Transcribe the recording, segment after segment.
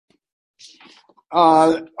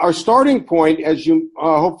our starting point, as you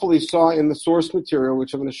hopefully saw in the source material,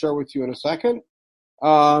 which I'm going to share with you in a second,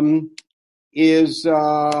 is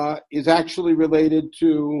actually related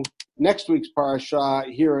to next week's parasha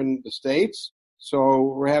here in the States. So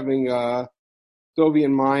we're having Dovi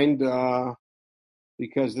in mind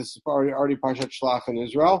because this is already Parashat Shlach in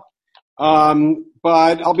Israel.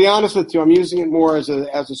 But I'll be honest with you, I'm using it more as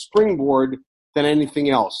a springboard than anything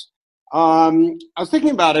else. I was thinking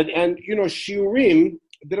about it, and shiurim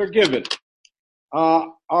that are given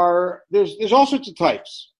there's all sorts of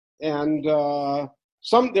types, and there are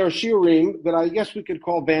shiurim that I guess we could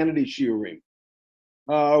call vanity shiurim,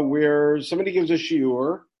 where somebody gives a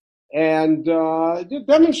shiur and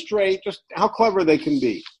demonstrate just how clever they can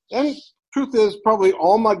be. And truth is, probably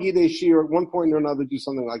all Magidei shiur at one point or another do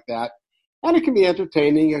something like that, and it can be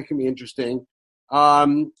entertaining, it can be interesting.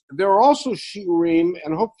 There are also shiurim,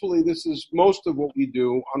 and hopefully this is most of what we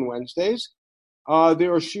do on Wednesdays.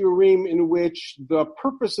 There are shiurim in which the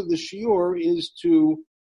purpose of the shiur is to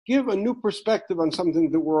give a new perspective on something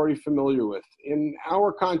that we're already familiar with. In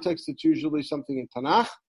our context, it's usually something in Tanakh,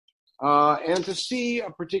 and to see a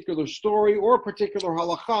particular story or a particular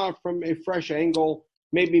halacha from a fresh angle,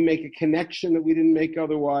 maybe make a connection that we didn't make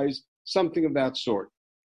otherwise, something of that sort.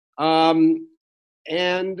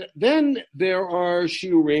 And then there are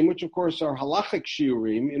shiurim, which of course are halachic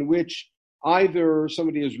shiurim, in which either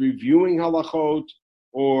somebody is reviewing halachot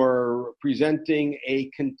or presenting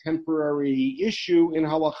a contemporary issue in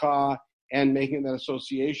halacha and making that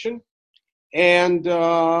association, and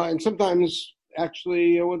sometimes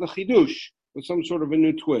actually with a chidush, with some sort of a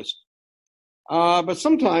new twist. But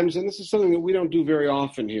sometimes, and this is something that we don't do very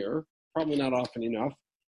often here, probably not often enough,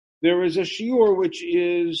 there is a shiur which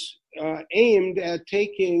is aimed at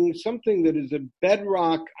taking something that is a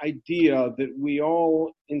bedrock idea that we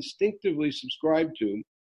all instinctively subscribe to,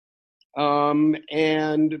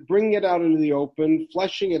 and bringing it out into the open,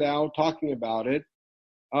 fleshing it out, talking about it,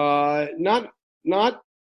 not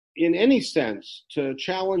in any sense to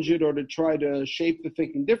challenge it or to try to shape the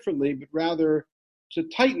thinking differently, but rather to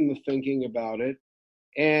tighten the thinking about it,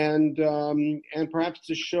 and perhaps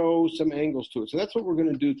to show some angles to it. So that's what we're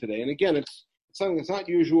going to do today. And again, it's something that's not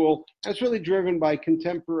usual, and it's really driven by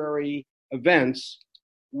contemporary events,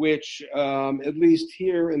 which, at least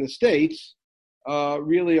here in the States,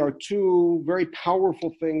 really are two very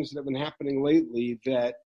powerful things that have been happening lately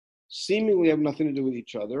that seemingly have nothing to do with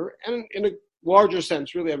each other, and in a larger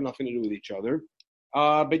sense really have nothing to do with each other,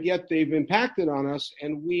 but yet they've impacted on us,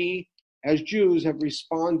 and we as Jews have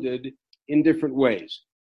responded in different ways.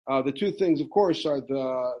 The two things, of course, are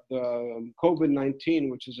the COVID-19,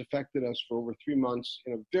 which has affected us for over 3 months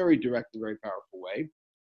in a very direct and very powerful way.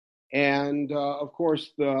 And, of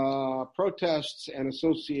course, the protests and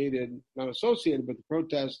the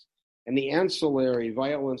protests and the ancillary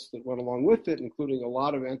violence that went along with it, including a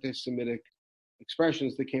lot of anti-Semitic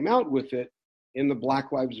expressions that came out with it in the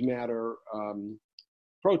Black Lives Matter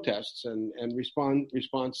protests and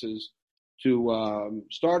responses to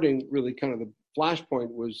starting really kind of the flashpoint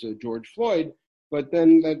was George Floyd, but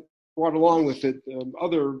then that brought along with it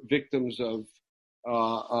other victims of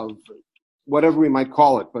whatever we might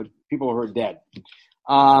call it, but people who are dead,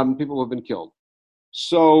 people who have been killed.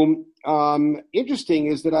 So interesting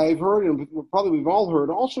is that I've heard, and probably we've all heard,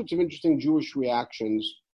 all sorts of interesting Jewish reactions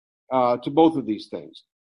to both of these things.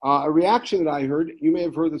 A reaction that I heard, you may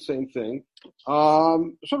have heard the same thing,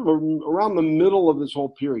 sort of around the middle of this whole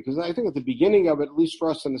period, because I think at the beginning of it, at least for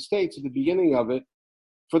us in the States, at the beginning of it,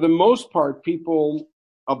 for the most part, people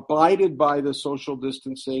abided by the social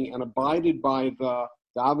distancing and abided by the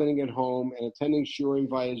davening at home and attending shiurim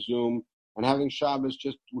via Zoom and having Shabbos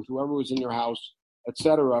just with whoever was in your house,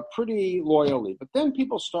 etc., pretty loyally. But then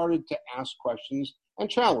people started to ask questions and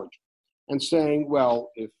challenge and saying, well,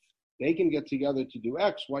 if they can get together to do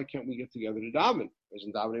X, why can't we get together to daven?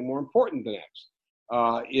 Isn't davening more important than X?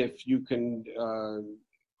 If you can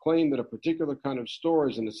claim that a particular kind of store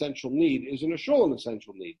is an essential need, isn't a shul an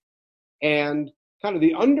essential need? And kind of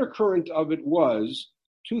the undercurrent of it was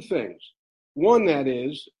two things. One, that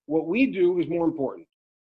is, what we do is more important.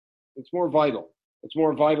 It's more vital. It's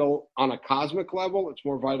more vital on a cosmic level. It's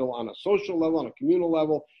more vital on a social level, on a communal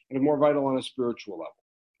level, and it's more vital on a spiritual level,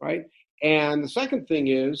 right? And the second thing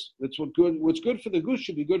is, that's what's good for the goose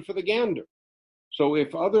should be good for the gander. So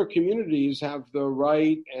if other communities have the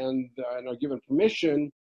right and are given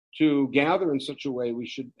permission to gather in such a way, we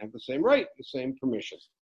should have the same right, the same permission.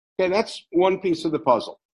 Okay, that's one piece of the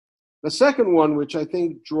puzzle. The second one, which I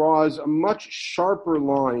think draws a much sharper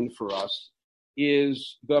line for us,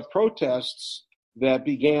 is the protests that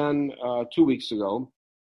began 2 weeks ago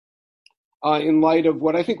in light of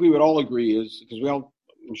what I think we would all agree is, because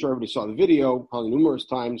I'm sure everybody saw the video, probably numerous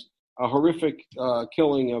times, a horrific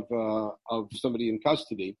killing of somebody in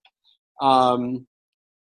custody.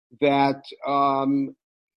 That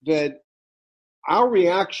our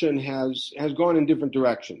reaction has gone in different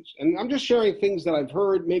directions, and I'm just sharing things that I've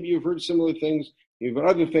heard. Maybe you've heard similar things. You've heard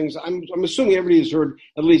other things. I'm assuming everybody has heard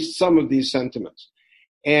at least some of these sentiments.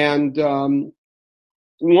 And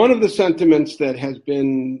one of the sentiments that has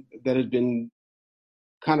been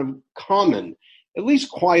kind of common, at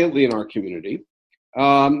least quietly in our community,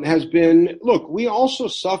 has been, look, we also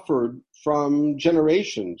suffered from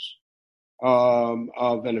generations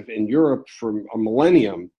in Europe for a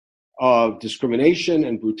millennium of discrimination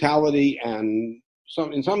and brutality, and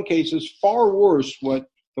in some cases far worse what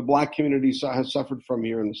the black community has suffered from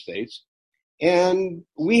here in the States. And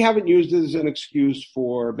we haven't used it as an excuse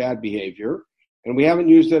for bad behavior, and we haven't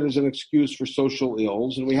used it as an excuse for social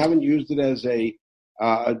ills, and we haven't used it as a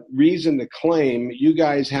reason to claim you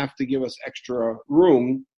guys have to give us extra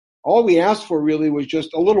room. All we asked for really was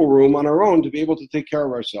just a little room on our own to be able to take care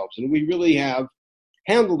of ourselves. And we really have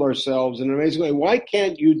handled ourselves in an amazing way. Why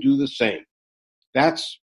can't you do the same?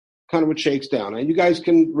 That's kind of what shakes down. And you guys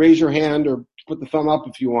can raise your hand or put the thumb up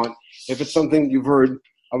if you want, if it's something you've heard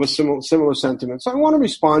of a similar sentiment. So I want to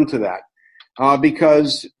respond to that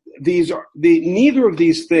because neither of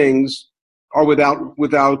these things are without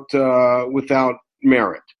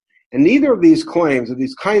merit, and neither of these claims, of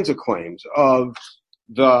these kinds of claims, of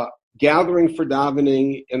the gathering for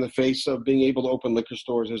davening in the face of being able to open liquor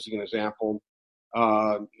stores, as an example,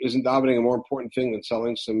 isn't davening a more important thing than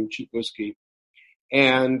selling some cheap whiskey?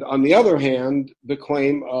 And on the other hand, the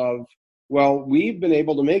claim of, well, we've been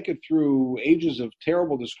able to make it through ages of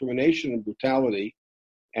terrible discrimination and brutality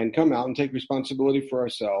and come out and take responsibility for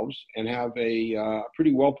ourselves and have a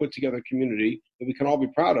pretty well put together community that we can all be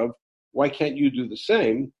proud of. Why can't you do the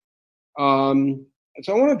same? And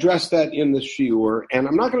so I want to address that in this shiur, and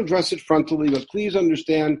I'm not going to address it frontally, but please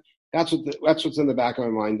understand that's what's in the back of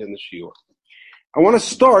my mind in the shiur. I want to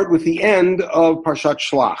start with the end of Parshat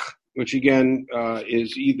Shlach, which again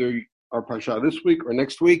is either our Parsha this week or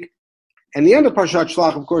next week. And the end of Parshat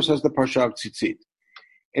Shlach, of course, has the Parsha of Tzitzit.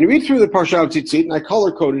 And you read through the Parsha of Tzitzit, and I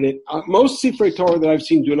color-coded it. Most Sifrei Torah that I've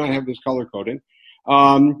seen do not have this color-coding.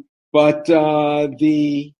 But I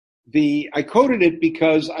coded it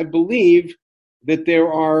because I believe that there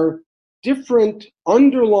are different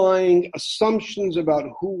underlying assumptions about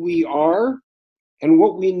who we are and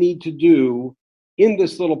what we need to do in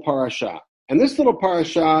this little parasha. And this little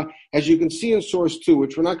parasha, as you can see in source 2,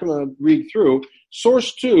 which we're not going to read through,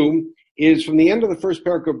 source 2 is from the end of the first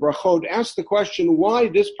parak of Brachot, asks the question why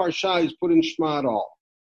this parsha is put in Shema at all.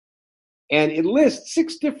 And it lists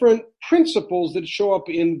 6 different principles that show up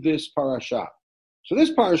in this parasha. So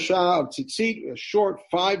this parasha of Tzitzit, a short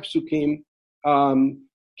 5 psukim,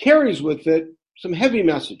 carries with it some heavy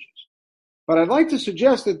messages. But I'd like to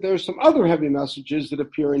suggest that there's some other heavy messages that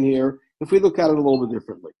appear in here if we look at it a little bit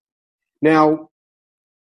differently. Now,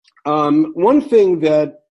 one thing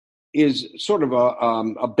that is sort of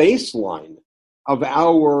a baseline of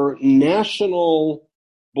our national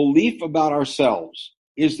belief about ourselves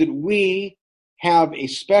is that we have a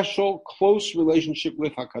special, close relationship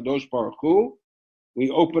with HaKadosh Baruch Hu.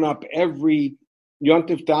 We open up every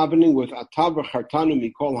Yontif davening with Atav v'chartanu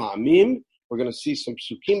mikol ha'amim. We're going to see some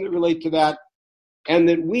psukim that relate to that. And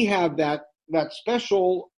that we have that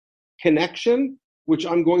special connection, which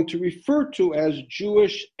I'm going to refer to as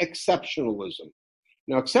Jewish exceptionalism.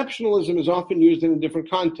 Now, exceptionalism is often used in a different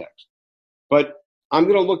context, but I'm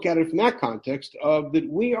going to look at it from that context of that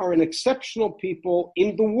we are an exceptional people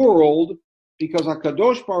in the world because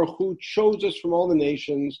HaKadosh Baruch Hu chose us from all the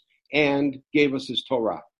nations and gave us his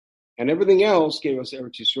Torah. And everything else gave us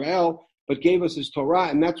Eretz Yisrael, but gave us his Torah,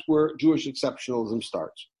 and that's where Jewish exceptionalism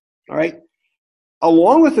starts. All right?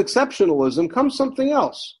 Along with exceptionalism comes something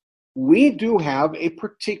else. We do have a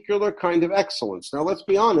particular kind of excellence. Now, let's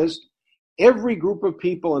be honest. Every group of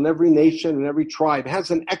people and every nation and every tribe has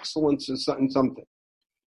an excellence in something.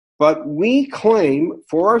 But we claim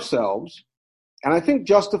for ourselves, and I think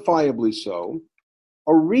justifiably so,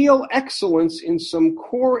 a real excellence in some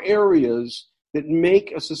core areas that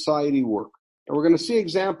make a society work. And we're going to see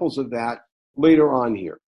examples of that later on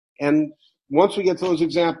here. And once we get to those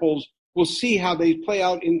examples, we'll see how they play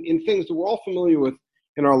out in things that we're all familiar with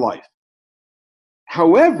in our life.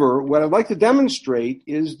 However, what I'd like to demonstrate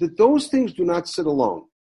is that those things do not sit alone.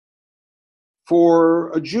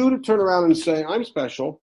 For a Jew to turn around and say, I'm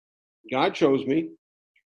special, God chose me,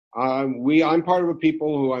 I'm part of a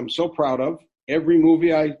people who I'm so proud of. Every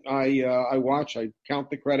movie I watch, I count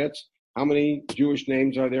the credits, how many Jewish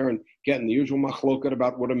names are there, and getting the usual machloket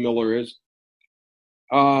about what a miller is.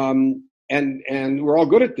 And we're all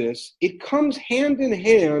good at this. It comes hand in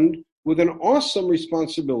hand with an awesome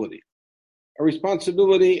responsibility. A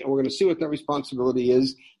responsibility, and we're going to see what that responsibility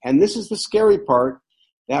is. And this is the scary part,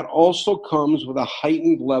 that also comes with a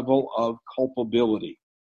heightened level of culpability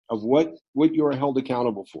of what you are held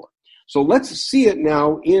accountable for. So let's see it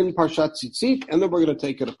now in Parshat Tzitzit, and then we're going to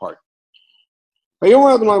take it apart. That's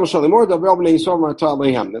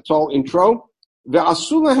all intro.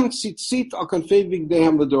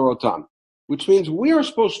 Which means we are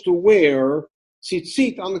supposed to wear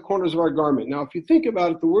tzitzit on the corners of our garment. Now, if you think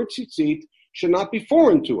about it, the word tzitzit should not be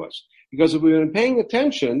foreign to us, because if we've been paying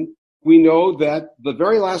attention, we know that the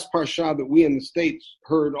very last parsha that we in the States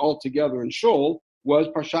heard all together in Shul was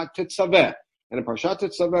Parshat Tetzaveh. And in Parshat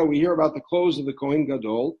Tetzaveh, we hear about the clothes of the Kohen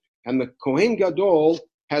Gadol, and the Kohen Gadol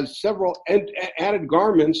has several added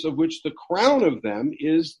garments, of which the crown of them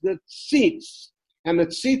is the tzitz. And the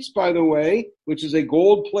tzitz, by the way, which is a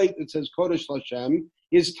gold plate that says Kodesh Hashem,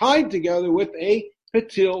 is tied together with a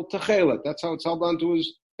petil techelet. That's how it's held onto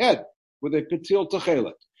his head, with a petil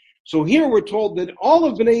techelet. So here we're told that all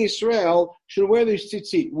of Bnei Yisrael should wear these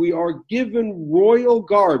tzitzit. We are given royal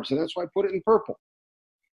garbs, and that's why I put it in purple.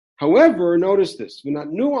 However, notice this.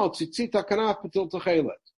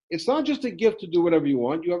 It's not just a gift to do whatever you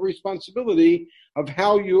want. You have a responsibility of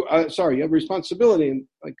how you have a responsibility, and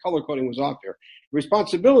my color coding was off here,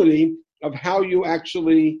 responsibility of how you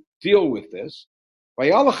actually deal with this.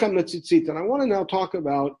 And I want to now talk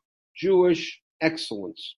about Jewish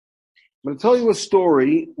excellence. I'm going to tell you a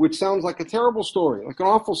story which sounds like a terrible story, like an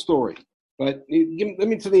awful story. But let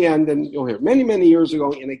me to the end and you'll hear. Many, many years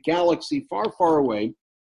ago in a galaxy far, far away,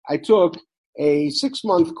 I took a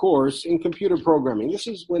 6-month course in computer programming. This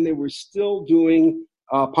is when they were still doing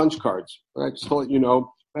punch cards. Right? Just to let you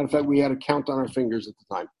know. Matter of fact, we had a count on our fingers at the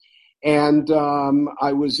time. And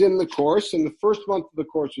I was in the course, and the first month of the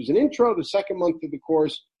course was an intro. The second month of the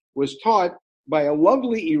course was taught by a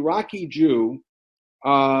lovely Iraqi Jew.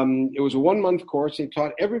 It was a 1-month course. He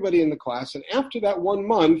taught everybody in the class. And after that 1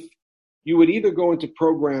 month, you would either go into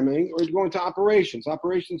programming or you'd go into operations.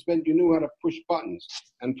 Operations meant you knew how to push buttons.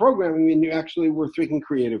 And programming meant you actually were thinking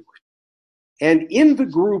creatively. And in the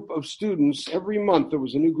group of students, every month there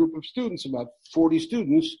was a new group of students, about 40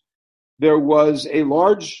 students. There was a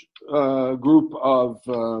large group of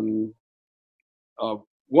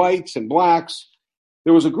whites and blacks.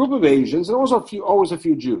 There was a group of Asians, and always a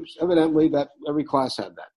few Jews. Evidently, that every class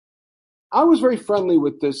had that. I was very friendly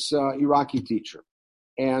with this Iraqi teacher,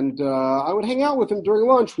 and I would hang out with him during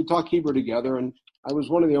lunch. We'd talk Hebrew together, and I was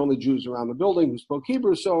one of the only Jews around the building who spoke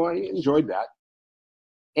Hebrew, so I enjoyed that.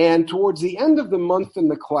 And towards the end of the month in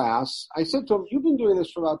the class, I said to him, "You've been doing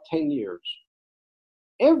this for about 10 years.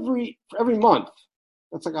 Every month,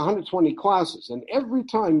 that's like 120 classes, and every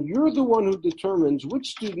time you're the one who determines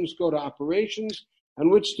which students go to operations and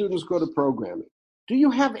which students go to programming. Do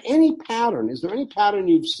you have any pattern? Is there any pattern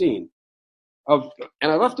you've seen?" And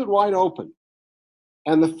I left it wide open.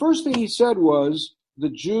 And the first thing he said was, the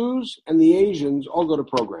Jews and the Asians all go to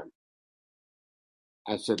programming.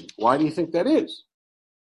 I said, "Why do you think that is?"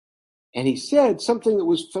 And he said something that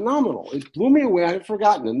was phenomenal. It blew me away. I had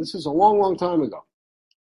forgotten, and this is a long, long time ago.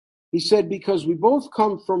 He said, because we both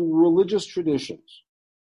come from religious traditions.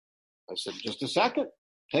 I said, just a second.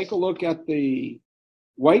 Take a look at the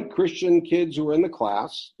white Christian kids who are in the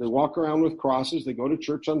class. They walk around with crosses. They go to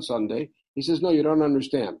church on Sunday. He says, no, you don't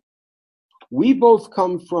understand. We both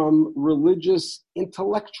come from religious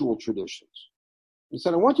intellectual traditions. He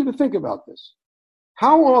said, I want you to think about this.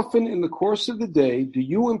 How often in the course of the day do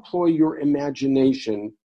you employ your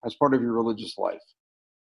imagination as part of your religious life?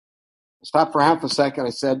 I stopped for half a second.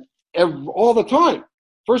 I said, all the time.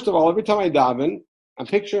 First of all, every time I daven, I'm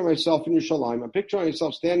picturing myself in Yerushalayim. I'm picturing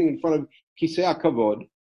myself standing in front of Kisei HaKavod,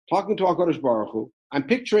 talking to HaKadosh Baruch Hu. I'm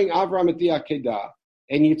picturing Avraham at the Akedah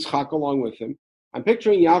and Yitzchak along with him. I'm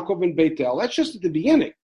picturing Yaakov and Beitel. That's just at the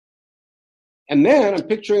beginning. And then I'm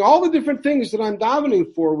picturing all the different things that I'm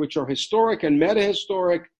davening for, which are historic and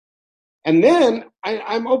meta-historic. And then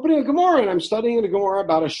I'm opening a Gemara, and I'm studying a Gemara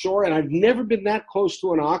about a shore, and I've never been that close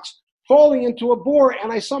to an ox falling into a boar,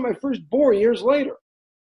 and I saw my first boar years later.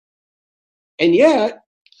 And yet,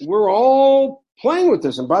 we're all playing with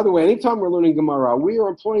this. And by the way, anytime we're learning Gemara, we are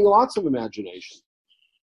employing lots of imagination.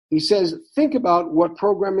 He says, think about what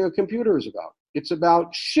programming a computer is about. It's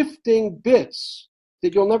about shifting bits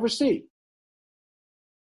that you'll never see.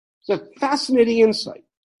 It's a fascinating insight.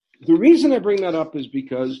 The reason I bring that up is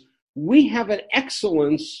because we have an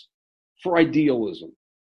excellence for idealism.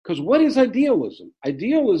 Because what is idealism?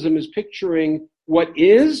 Idealism is picturing what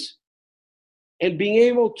is and being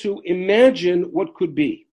able to imagine what could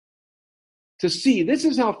be. To see, this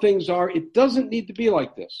is how things are. It doesn't need to be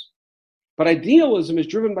like this. But idealism is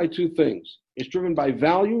driven by two things. It's driven by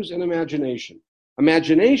values and imagination.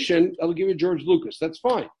 Imagination, that'll give you George Lucas. That's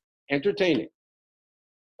fine. Entertaining.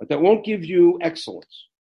 But that won't give you excellence.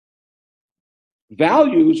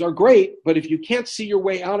 Values are great, but if you can't see your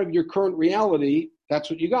way out of your current reality, that's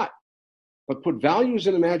what you got. But put values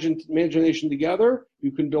and imagination together,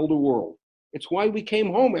 you can build a world. It's why we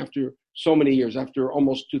came home after so many years, after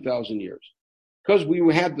almost 2,000 years. Because we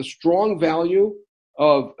had the strong value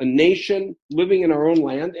of a nation living in our own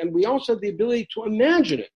land, and we also had the ability to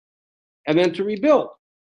imagine it and then to rebuild.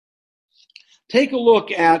 Take a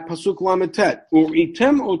look at Pasuk Lametet.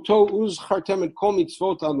 Uritem oto uzchartem et kol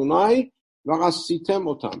mitzvot Adonai v'asitem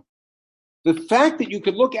otam. The fact that you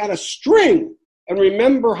could look at a string and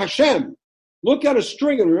remember Hashem, look at a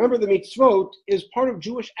string and remember the mitzvot is part of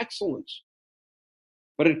Jewish excellence.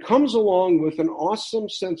 But it comes along with an awesome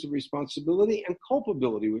sense of responsibility and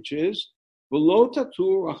culpability, which is,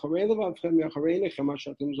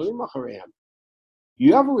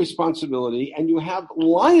 you have a responsibility and you have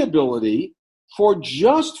liability for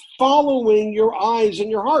just following your eyes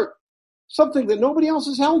and your heart, something that nobody else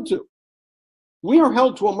is held to. We are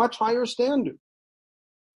held to a much higher standard.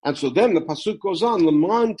 And so then the pasuk goes on,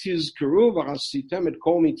 L'man tizkeru v'asitem et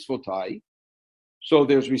kol mitzvotai. So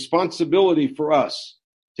there's responsibility for us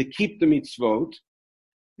to keep the mitzvot,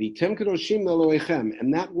 v'tem kedoshim le'Elohechem,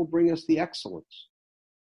 and that will bring us the excellence.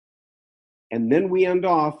 And then we end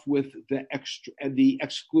off with the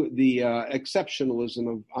exceptionalism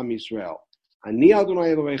of Am Yisrael. Ani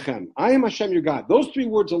Adonai Elohechem. I am Hashem your God. Those three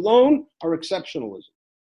words alone are exceptionalism.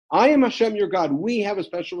 I am Hashem your God. We have a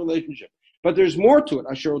special relationship. But there's more to it.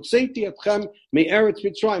 Asher otzeiti etchem me'eretz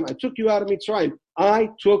Mitzrayim. I took you out of Mitzrayim. I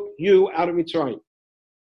took you out of Mitzrayim.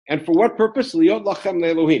 And for what purpose? Liot lachem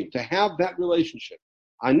le'Elohim. To have that relationship.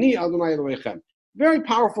 Ani Adonai Elohechem. Very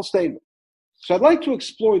powerful statement. So I'd like to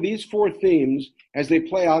explore these four themes as they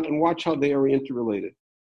play out and watch how they are interrelated.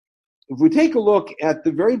 If we take a look at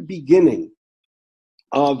the very beginning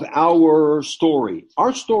of our story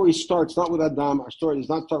starts not with Adam. Our story does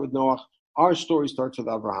not start with Noah. Our story starts with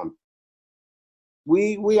Abraham.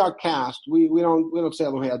 We are cast. We don't say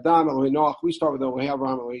Elohei Adam, Elohei Noach. We start with Elohei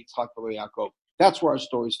Abraham, Elohei Yitzchak, Elohei Yaakov. That's where our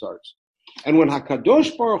story starts. And when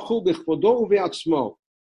Hakadosh Baruch Hu b'chvodo uve'atzmo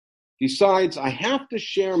decides, I have to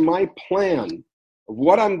share my plan of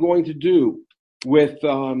what I'm going to do with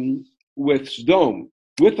Sodom,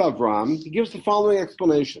 with Avram, he gives the following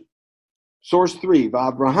explanation. Source 3,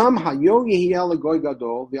 V'Avraham hayo yihiyeh legoy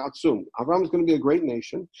gadol v'atzum. Avram is going to be a great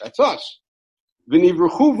nation. That's us.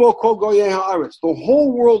 V'nivruchu vo kol goyei haaretz. The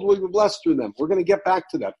whole world will be blessed through them. We're going to get back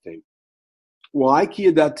to that thing. Why? Ki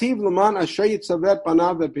yedativ l'man asher yitzavet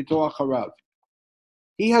panav ve'pitoach harav.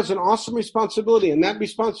 He has an awesome responsibility, and that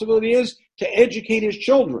responsibility is to educate his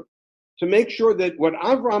children, to make sure that what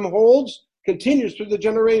Avram holds continues through the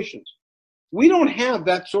generations. We don't have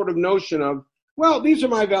that sort of notion of, well, these are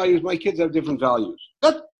my values, my kids have different values.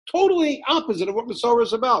 That's totally opposite of what Masorah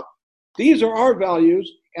is about. These are our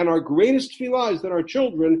values, and our greatest tefillah is that our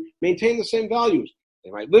children maintain the same values.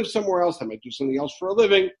 They might live somewhere else, they might do something else for a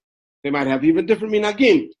living, they might have even different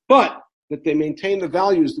minhagim, but that they maintain the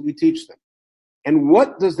values that we teach them. And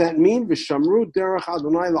what does that mean? V'shamru derech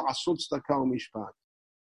Adonai la'asut tzedakah u'mishpat.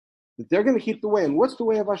 That they're going to keep the way. And what's the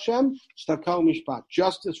way of Hashem? Tzedakah u'mishpat.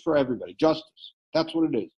 Justice for everybody. Justice. That's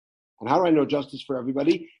what it is. And how do I know justice for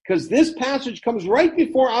everybody? Because this passage comes right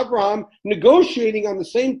before Abraham negotiating on the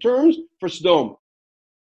same terms for Sodom.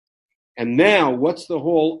 And now, what's the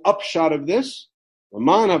whole upshot of this? So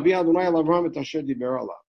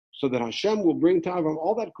that Hashem will bring to Abraham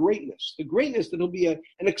all that greatness, the greatness that he'll be an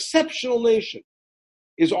exceptional nation,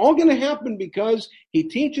 is all going to happen because he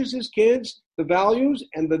teaches his kids the values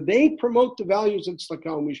and that they promote the values of Tzedakah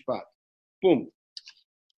u'mishpat. Boom.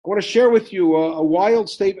 I want to share with you a wild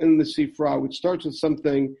statement in the Sifra, which starts with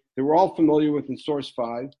something that we're all familiar with in source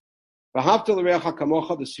 5. V'ahavta l'reacha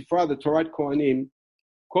kamocha, the Sifra, the Torah Kohanim,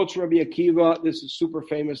 quotes Rabbi Akiva. This is super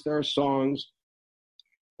famous. There are songs.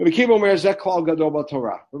 Rabbi Akiva omer zeh klal gadol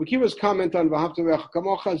b'Torah. Rabbi Akiva's comment on v'ahavta l'reacha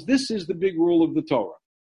kamocha is this is the big rule of the Torah.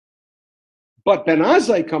 But Ben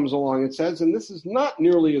Azai comes along, it says, and this is not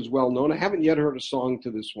nearly as well known. I haven't yet heard a song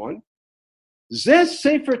to this one. Zeh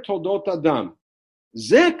sefer toldot Adam.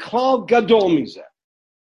 Zeh klal gadol mizeh.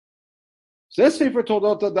 Zeh sefer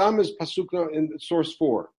toldot Adam is pasuk in source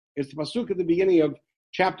 4. It's the pasuk at the beginning of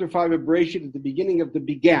chapter 5 of Bereshit, at the beginning of the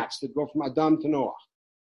begats that go from Adam to Noah.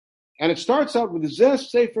 And it starts out with Zeh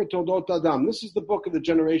sefer toldot Adam. This is the book of the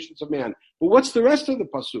generations of man. But what's the rest of the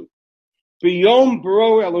pasuk? B'yom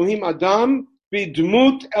baro Elohim Adam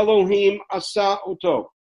Bidmut Elohim asa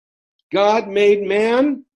oto. God made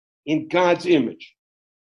man in God's image.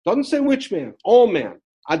 Doesn't say which man, all man.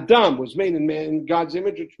 Adam was made in God's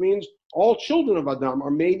image, which means all children of Adam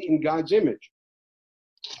are made in God's image.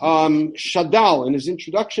 Shadal, in his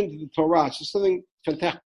introduction to the Torah, it's something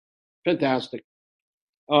fantastic.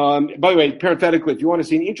 By the way, parenthetically, if you want to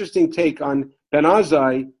see an interesting take on Ben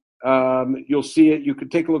Azai, you'll see it. You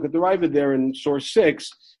could take a look at the Ravid there in source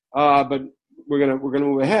 6, but we're gonna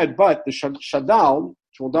move ahead. But the Shadal,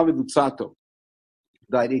 Shmuel David Lutzato,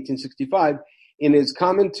 died 1865. In his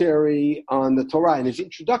commentary on the Torah, in his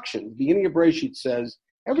introduction, the beginning of Bereshit says,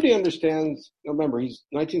 everybody understands, remember, he's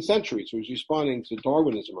 19th century, so he's responding to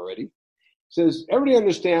Darwinism already. He says, everybody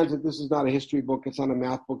understands that this is not a history book, it's not a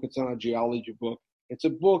math book, it's not a geology book. It's a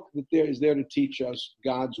book that is there to teach us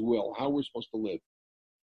God's will, how we're supposed to live.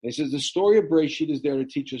 And he says, the story of Bereshit is there to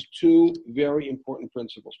teach us two very important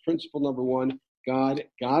principles. Principle number one, God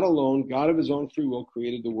alone, God of his own free will,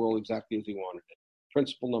 created the world exactly as he wanted it.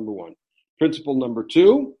 Principle number one. Principle number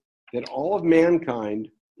two, that all of mankind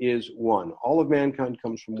is one. All of mankind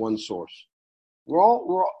comes from one source. We're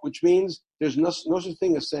all, which means there's no such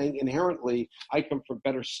thing as saying inherently, I come from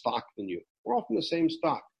better stock than you. We're all from the same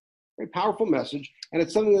stock. Very powerful message, and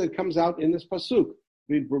it's something that comes out in this pasuk.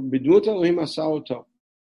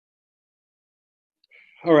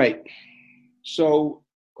 All right. So,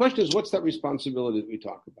 question is, what's that responsibility that we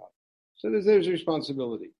talk about? So there's a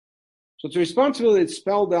responsibility. So it's a responsibility that's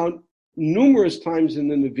spelled out numerous times in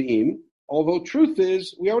the Nevi'im, although truth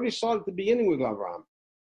is, we already saw it at the beginning with Avraham.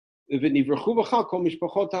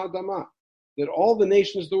 That all the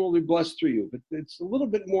nations of the world will be blessed through you. But it's a little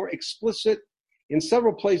bit more explicit in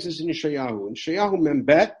several places in Yeshayahu. In Yeshayahu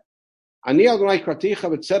Membet, Ani Adonai kraticha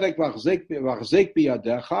v'tzedek v'achzek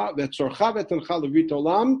biyadecha v'tzorcha v'tencha levrit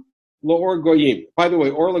olam lo'or goyim. By the way,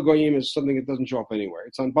 or goyim is something that doesn't show up anywhere.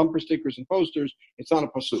 It's on bumper stickers and posters. It's not a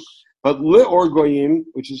pasuk. But le'or goyim,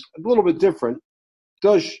 which is a little bit different,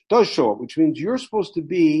 does show up, which means you're supposed to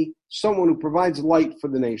be someone who provides light for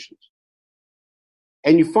the nations.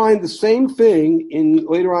 And you find the same thing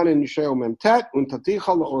later on in Yeshayahu Memtet,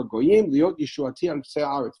 untaticha le'or goyim liot yeshuati al k'sei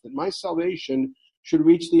haaretz, that my salvation should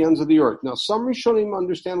reach the ends of the earth. Now, some Rishonim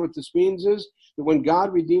understand what this means is that when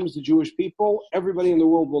God redeems the Jewish people, everybody in the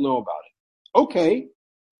world will know about it. Okay,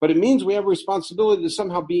 but it means we have a responsibility to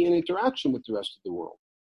somehow be in interaction with the rest of the world.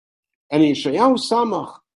 And in Yeshayahu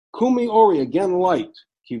Samach, Kumi Ori, again light,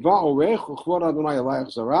 Kiva Orech Uchvod Adonai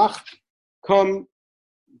Elayach Zarach, come,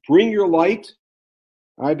 bring your light,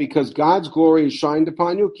 right, because God's glory is shined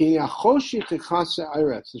upon you. This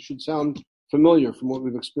should sound familiar from what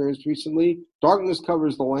we've experienced recently. Darkness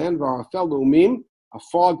covers the land, a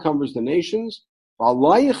fog covers the nations. Now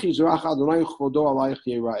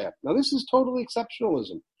this is totally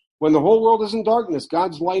exceptionalism. When the whole world is in darkness,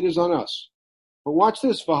 God's light is on us. But watch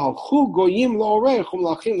this.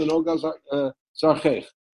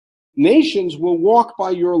 Nations will walk by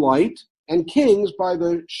your light, and kings by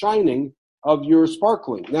the shining of your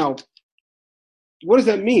sparkling. Now, what does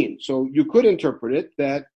that mean? So you could interpret it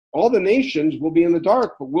that all the nations will be in the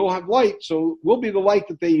dark, but we'll have light, so we'll be the light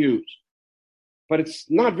that they use. But it's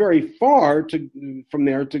not very far from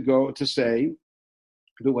there to go to say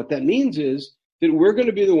that what that means is that we're going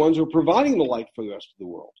to be the ones who are providing the light for the rest of the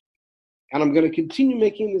world. And I'm going to continue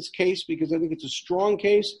making this case because I think it's a strong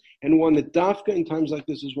case and one that dafka in times like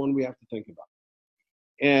this is one we have to think about.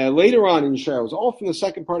 Later on in Yeshayahu, it's all from the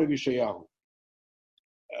second part of Yeshayahu.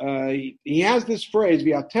 He has this phrase,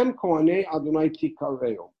 V'atem kohanei Adonai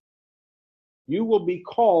tikareu. You will be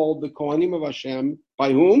called the Kohanim of Hashem.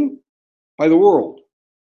 By whom? By the world.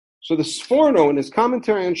 So the Sforno, in his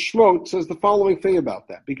commentary on Shmot, says the following thing about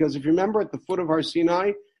that. Because if you remember, at the foot of Har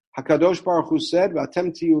Sinai, HaKadosh Baruch Hu said,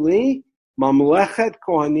 V'atem tiyuli mamlechet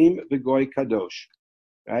kohanim v'goy kadosh.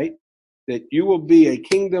 Right? That you will be a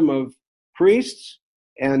kingdom of priests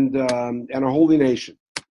and a holy nation.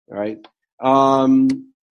 Right? And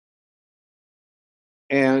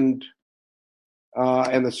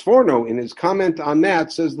the Sforno, in his comment on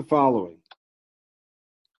that, says the following.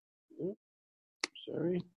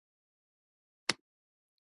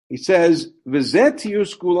 He says, "V'zeh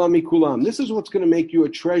tiyus kulam mikulam." This is what's going to make you a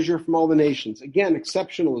treasure from all the nations. Again,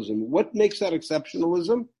 exceptionalism. What makes that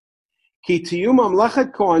exceptionalism? Ki tiyu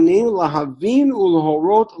mamlechet kohanim lahavin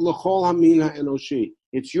ulhorot l'chol hamin ha'enoshi.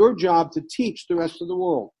 It's your job to teach the rest of the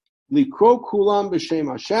world. Likro kulam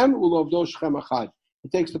b'shem Hashem ulovdo shchem achad.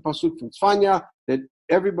 It takes the pasuk from Tzfanya that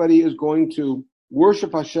everybody is going to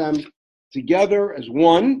worship Hashem together as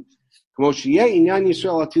one, which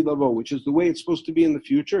is the way it's supposed to be in the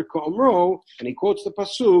future. And he quotes the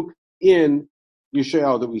pasuk in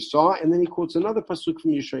Yeshayahu that we saw, and then he quotes another pasuk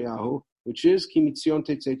from Yeshayahu, which is Ki mitzion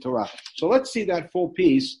tetzei Torah. So let's see that full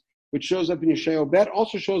piece, which shows up in Yeshayahu Bet,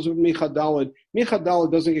 also shows up in Micha Daled. Micha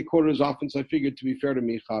Daled doesn't get quoted as often, so I figured to be fair to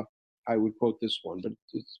Micha, I would quote this one, but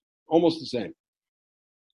it's almost the same.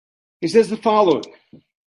 He says the following,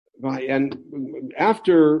 and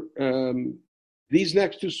after these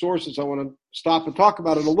next two sources, I want to stop and talk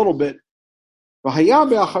about it a little bit. At the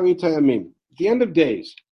end of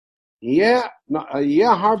days,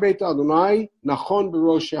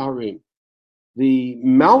 the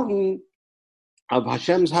mountain of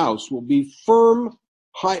Hashem's house will be firm,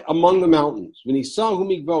 high among the mountains. We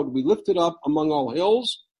lift it up among all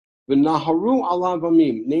hills.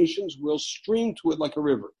 Nations will stream to it like a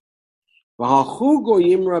river.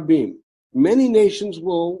 Many nations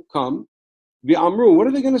will come. What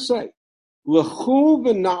are they going to say? Let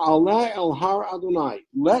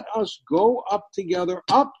us go up together,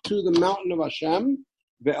 up to the mountain of Hashem,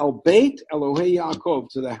 ve'el Beit Elohei Yaakov,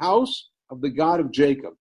 to the house of the God of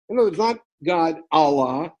Jacob. In other words, not God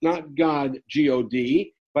Allah, not God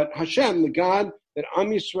G-O-D, but Hashem, the God that Am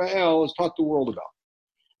Yisrael has taught the world about.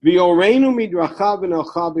 V'yoreinu midrachav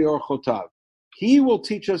v'nelcha be'orchotav. He will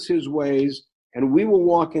teach us his ways, and we will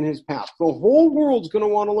walk in his path. The whole world's going to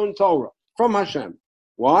want to learn Torah from Hashem.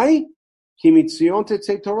 Why? They know they have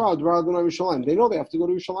to go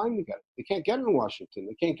to Yerushalayim to get it. They can't get it in Washington.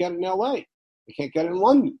 They can't get it in LA. They can't get it in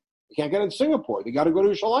London. They can't get it in Singapore. They got to go to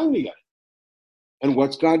Yerushalayim to get it. And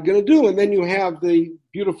what's God going to do? And then you have the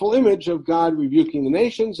beautiful image of God rebuking the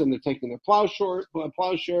nations, and they're taking their plowshares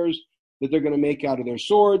that they're going to make out of their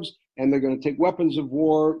swords, and they're going to take weapons of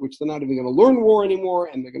war, which they're not even going to learn war anymore,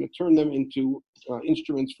 and they're going to turn them into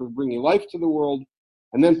instruments for bringing life to the world.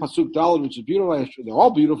 And then Pasuk Daled, which is beautiful, they're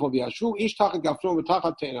all beautiful.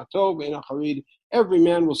 Every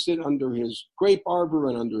man will sit under his grape arbor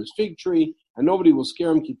and under his fig tree, and nobody will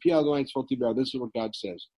scare him. This is what God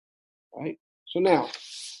says. Right? So now,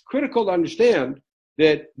 critical to understand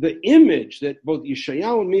that the image that both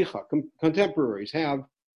Yeshayahu and Micha, contemporaries, have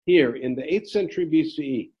here in the 8th century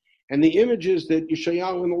BCE, and the images that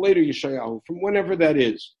Yeshayahu and the later Yeshayahu, from whenever that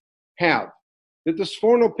is, have, that the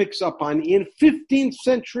Sforno picks up on in 15th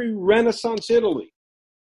century Renaissance Italy.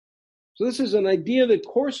 So this is an idea that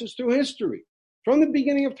courses through history, from the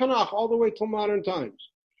beginning of Tanakh all the way till modern times,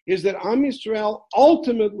 is that Am Yisrael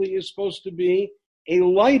ultimately is supposed to be a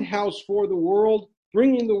lighthouse for the world,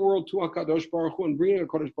 bringing the world to HaKadosh Baruch Hu and bringing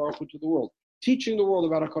HaKadosh Baruch Hu to the world, teaching the world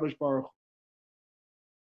about HaKadosh Baruch Hu.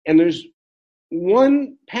 And there's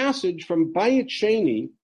one passage from Bayit Sheni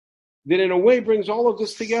that in a way brings all of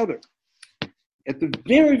this together. At the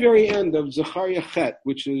very, very end of Zechariah Chet,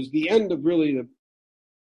 which is the end of really the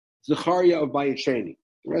Zechariah of Bayit Sheni.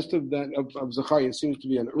 The rest of that of Zechariah seems to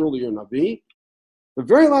be an earlier Navi. The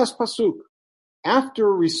very last pasuk,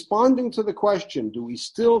 after responding to the question, do we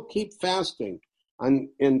still keep fasting in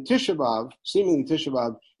Tisha B'Av, seemingly Tisha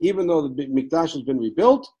B'Av, even though the Mikdash has been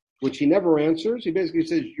rebuilt, which he never answers. He basically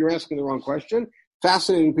says, you're asking the wrong question.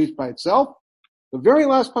 Fascinating piece by itself. The very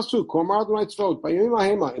last pasuk, Komar Adonai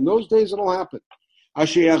Tzvaot, in those days it'll happen.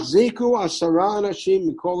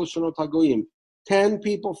 10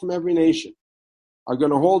 people from every nation are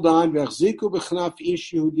going to hold on. They're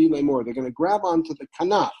going to grab onto the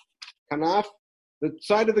kanaf, the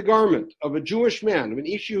side of the garment of a Jewish man, of an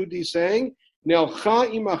Ish Yehudi saying,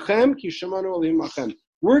 Nelcha imachem ki shamanu imachem.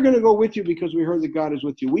 We're going to go with you because we heard that God is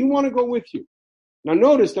with you. We want to go with you. Now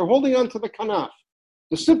notice, they're holding on to the kanaf.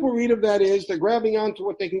 The simple read of that is they're grabbing onto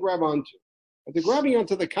what they can grab onto. But they're grabbing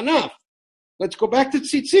onto the kanaf. Let's go back to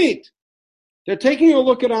tzitzit. They're taking a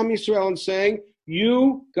look at Am Yisrael and saying,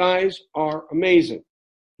 you guys are amazing.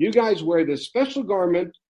 You guys wear this special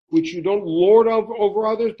garment which you don't lord over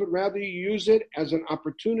others, but rather you use it as an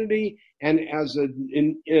opportunity and as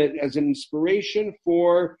an inspiration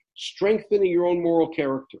for strengthening your own moral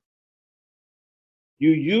character.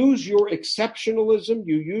 You use your exceptionalism,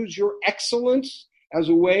 you use your excellence as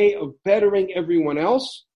a way of bettering everyone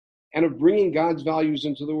else and of bringing God's values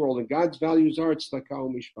into the world. And God's values are tzedakah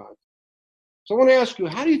u'mishpat. So I want to ask you,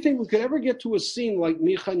 how do you think we could ever get to a scene like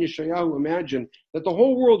Micha and Yeshayahu imagine that the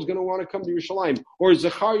whole world's going to want to come to Yerushalayim? Or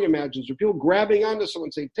Zechariah imagines, or people grabbing onto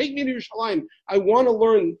someone saying, take me to Yerushalayim. I want to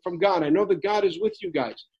learn from God. I know that God is with you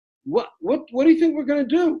guys. What do you think we're going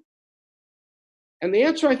to do? And the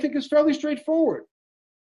answer, I think, is fairly straightforward.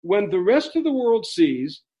 When the rest of the world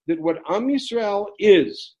sees that what Am Yisrael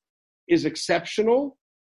is exceptional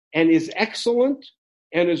and is excellent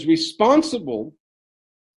and is responsible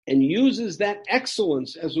and uses that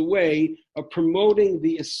excellence as a way of promoting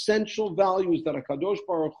the essential values that HaKadosh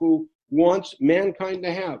Baruch Hu wants mankind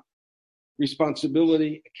to have.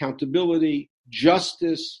 Responsibility, accountability,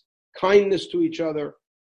 justice, kindness to each other,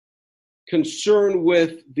 concern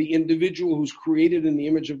with the individual who's created in the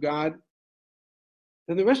image of God,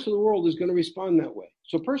 then the rest of the world is going to respond that way.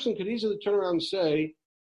 So a person could easily turn around and say,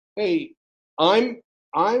 hey, I'm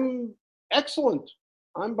excellent.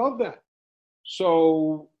 I'm above that.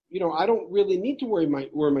 So, I don't really need to worry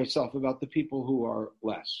myself about the people who are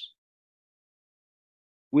less.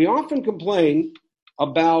 We often complain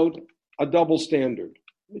about a double standard.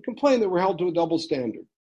 We complain that we're held to a double standard,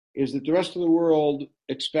 is that the rest of the world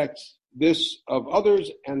expects this of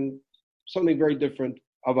others and something very different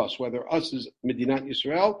of us, whether us as Medinat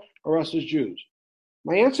Yisrael or us as Jews.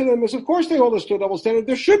 My answer to them is, of course they hold us to a double standard.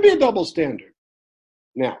 There should be a double standard.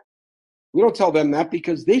 Now, we don't tell them that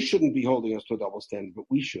because they shouldn't be holding us to a double standard, but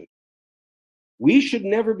we should. We should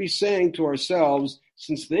never be saying to ourselves,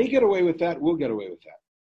 since they get away with that, we'll get away with that.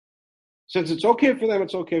 Since it's okay for them,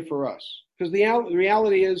 it's okay for us. Because the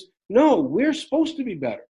reality is, no, we're supposed to be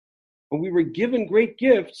better. When we were given great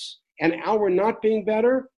gifts, and our not being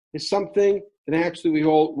better is something that actually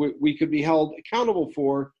we could be held accountable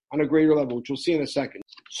for on a greater level, which we'll see in a second.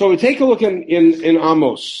 So we take a look in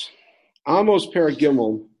Amos. Amos Perek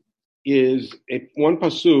Gimel is one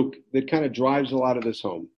pasuk that kind of drives a lot of this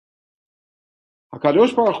home.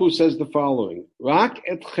 HaKadosh Baruch Hu says the following: Rak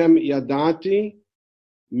etchem yadati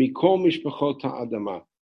mikol mishpachot ha'adama.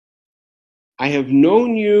 I have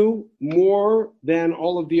known you more than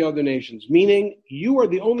all of the other nations, meaning you are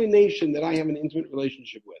the only nation that I have an intimate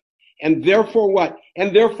relationship with. And therefore what?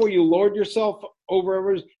 And therefore you lord yourself over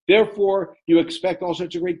others? Therefore you expect all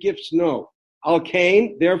sorts of great gifts? No.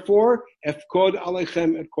 Al-Kain, therefore, efkod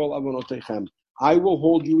alechem et kol avonotechem. I will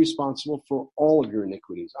hold you responsible for all of your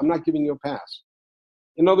iniquities. I'm not giving you a pass.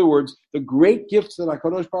 In other words, the great gifts that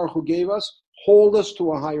HaKadosh Baruch Hu gave us hold us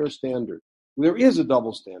to a higher standard. There is a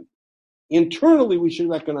double standard. Internally, we should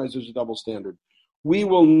recognize there's a double standard. We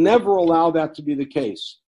will never allow that to be the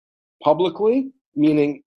case. Publicly,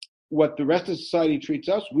 meaning what the rest of society treats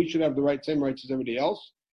us, we should have the same rights as everybody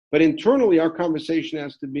else. But internally, our conversation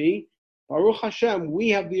has to be, Baruch Hashem, we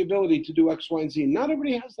have the ability to do X, Y, and Z. Not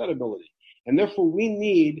everybody has that ability. And therefore, we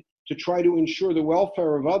need to try to ensure the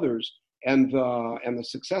welfare of others and the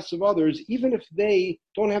success of others, even if they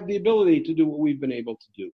don't have the ability to do what we've been able to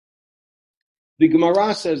do. The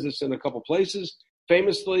Gemara says this in a couple places.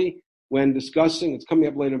 Famously, when discussing, it's coming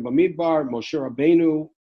up later in Bamidbar, Moshe Rabbeinu,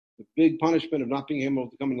 the big punishment of not being able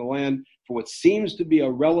to come in the land for what seems to be a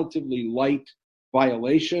relatively light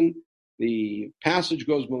violation. The passage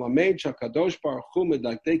goes, Melamed Shakadosh Baruch Hu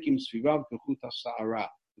medaktekim svivav kechut ha'sa'ara.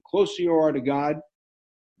 The closer you are to God,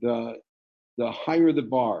 the higher the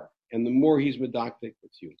bar, and the more He's medaktek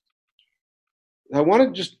with you. I want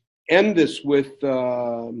to just end this with,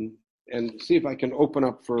 and see if I can open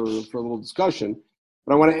up for a little discussion.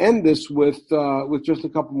 But I want to end this with just a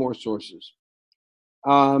couple more sources.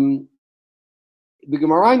 The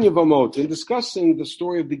Gemara in Yevamot, in discussing the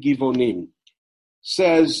story of the Givonim,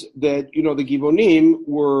 says that, the Givonim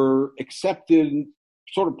were accepted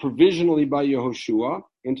sort of provisionally by Yehoshua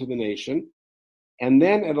into the nation. And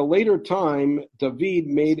then at a later time, David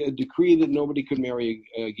made a decree that nobody could marry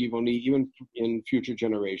a Givoni, even in future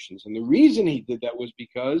generations. And the reason he did that was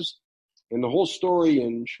because in the whole story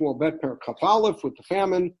in Shmuel Bet Per Kaf Aleph with the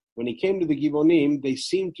famine, when he came to the Givonim, they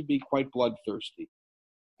seemed to be quite bloodthirsty.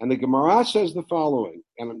 And the Gemara says the following,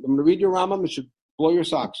 and I'm going to read your Rambam, it should blow your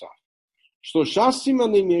socks off. There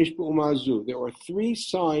are 3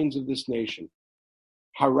 signs of this nation.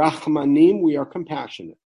 Harachmanim, we are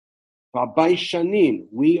compassionate. Vabaishanin,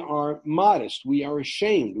 we are modest, we are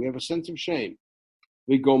ashamed, we have a sense of shame.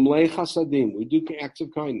 Vigomlei chasadim, we do acts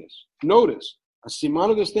of kindness. Notice, a siman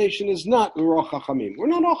of this nation is not Uro Chachamim. We're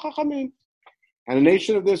not all Chachamim. And a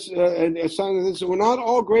nation of this, a sign of this, we're not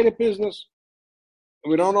all great at business.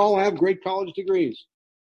 We don't all have great college degrees.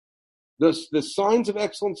 The signs of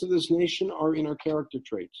excellence of this nation are in our character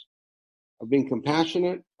traits of being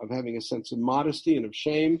compassionate, of having a sense of modesty and of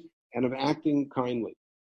shame, and of acting kindly.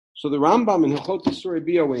 So the Rambam in Hilchot Yisrei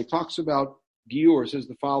Bia, when he talks about Giur, says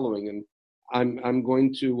the following, and I'm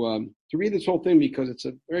going to read this whole thing because it's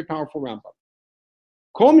a very powerful Rambam.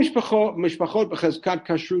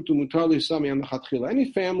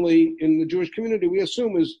 Any family in the Jewish community we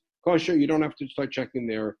assume is kosher. You don't have to start checking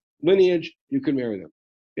their lineage. You can marry them.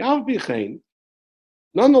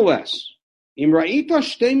 Nonetheless, if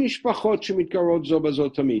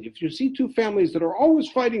you see 2 families that are always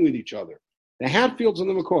fighting with each other, the Hatfields and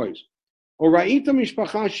the McCoys, or a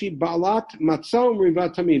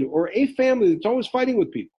family that's always fighting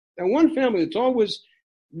with people, and one family that's always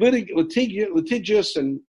litigious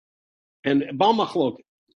and bal machloket,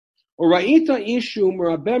 Or ra'ita ishu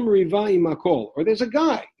merabem riva imakol. Or there's a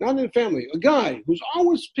guy, not in the family, a guy who's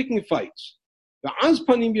always picking fights. The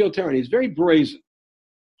azpanim bioteran, he's very brazen.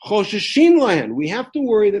 Chosheshin lahen, we have to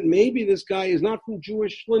worry that maybe this guy is not from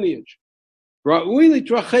Jewish lineage. Ra'ui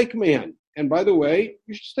litrachek mehan. And by the way,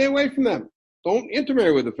 you should stay away from them. Don't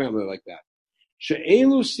intermarry with a family like that.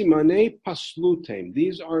 She'elu simane paslutem.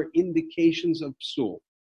 These are indications of psul.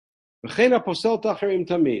 V'chein haposel tacherim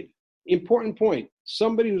tamid. Important point.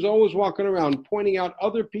 Somebody who's always walking around pointing out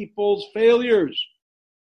other people's failures.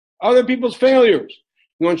 Other people's failures.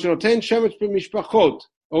 He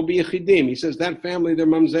says that family, they're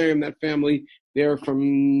mamzerim, that family, they're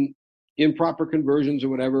from improper conversions or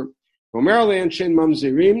whatever. The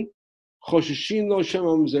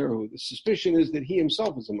suspicion is that he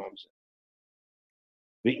himself is a mamzer.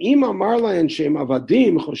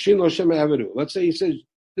 Let's say he says,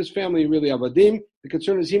 this family really avadim, the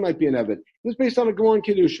concern is he might be an Eved. This is based on a Gemara in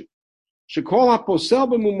Kiddushin. Shekol haposel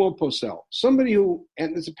b'mumo posel. Somebody who,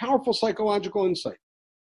 and it's a powerful psychological insight,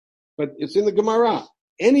 but it's in the Gemara.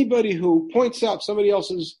 Anybody who points out somebody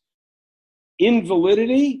else's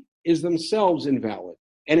invalidity is themselves invalid.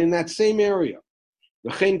 And in that same area.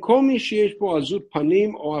 If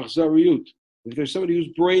there's somebody who's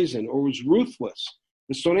brazen or who's ruthless,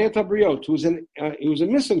 who's a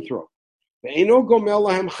misanthrope,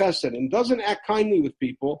 and doesn't act kindly with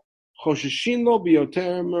people,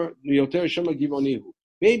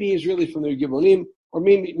 maybe he's really from the Givonim, or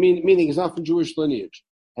meaning he's not from Jewish lineage.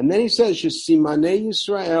 And then he says, Shesimane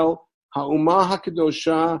Yisrael ha'umah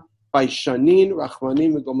ha'kedosha baishanin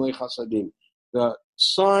rachmanim v'gomlei chasadim. The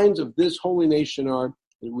signs of this holy nation are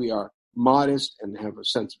that we are modest and have a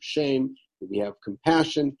sense of shame, that we have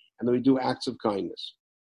compassion, and that we do acts of kindness.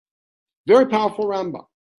 Very powerful Rambam.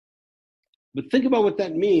 But think about what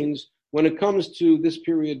that means when it comes to this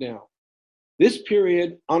period now. This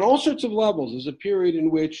period, on all sorts of levels, is a period in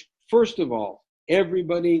which, first of all,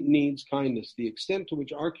 everybody needs kindness. The extent to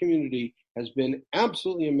which our community has been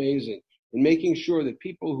absolutely amazing in making sure that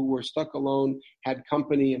people who were stuck alone had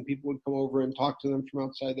company and people would come over and talk to them from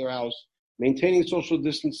outside their house, maintaining social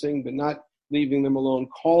distancing but not leaving them alone,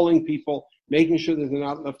 calling people, making sure that they're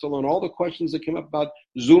not left alone. All the questions that came up about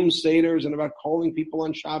Zoom seders and about calling people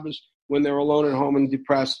on Shabbos when they're alone at home and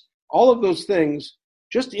depressed, all of those things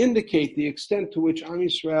just indicate the extent to which Am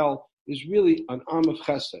Yisrael is really an Am of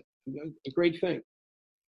Chesed, a great thing.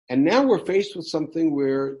 And now we're faced with something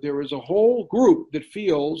where there is a whole group that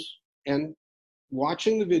feels, and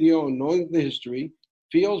watching the video and knowing the history,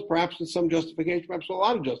 feels perhaps with some justification, perhaps a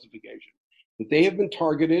lot of justification, that they have been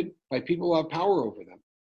targeted by people who have power over them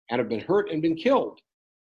and have been hurt and been killed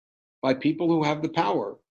by people who have the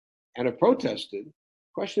power and have protested.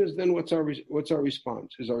 The question is then, what's our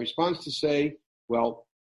response? Is our response to say, well,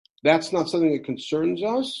 that's not something that concerns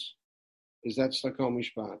us? Is that Slakal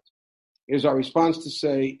Mishpat? Is our response to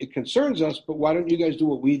say, it concerns us, but why don't you guys do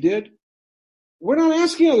what we did? We're not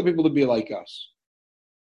asking other people to be like us.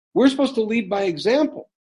 We're supposed to lead by example.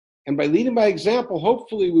 And by leading by example,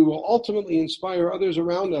 hopefully we will ultimately inspire others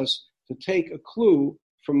around us to take a clue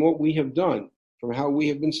from what we have done, from how we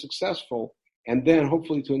have been successful, and then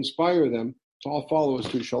hopefully to inspire them to all follow us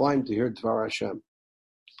to Shalim to hear Dvar Hashem.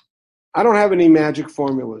 I don't have any magic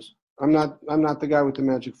formulas. I'm not the guy with the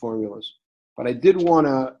magic formulas. But I did want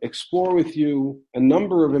to explore with you a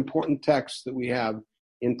number of important texts that we have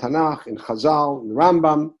in Tanakh, in Chazal, in the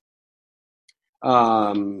Rambam,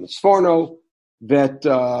 Sforno,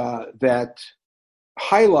 that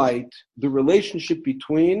highlight the relationship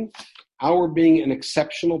between our being an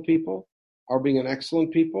exceptional people, our being an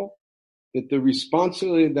excellent people, that the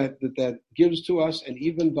responsibility that gives to us, and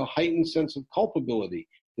even the heightened sense of culpability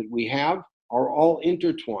that we have, are all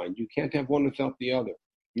intertwined. You can't have one without the other.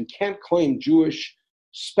 You can't claim Jewish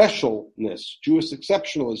specialness, Jewish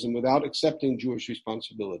exceptionalism, without accepting Jewish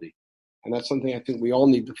responsibility. And that's something I think we all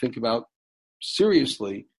need to think about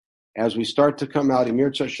seriously as we start to come out,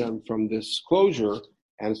 Emir Hashem, from this closure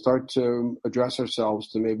and start to address ourselves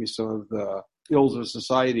to maybe some of the ills of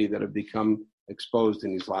society that have become exposed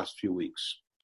in these last few weeks.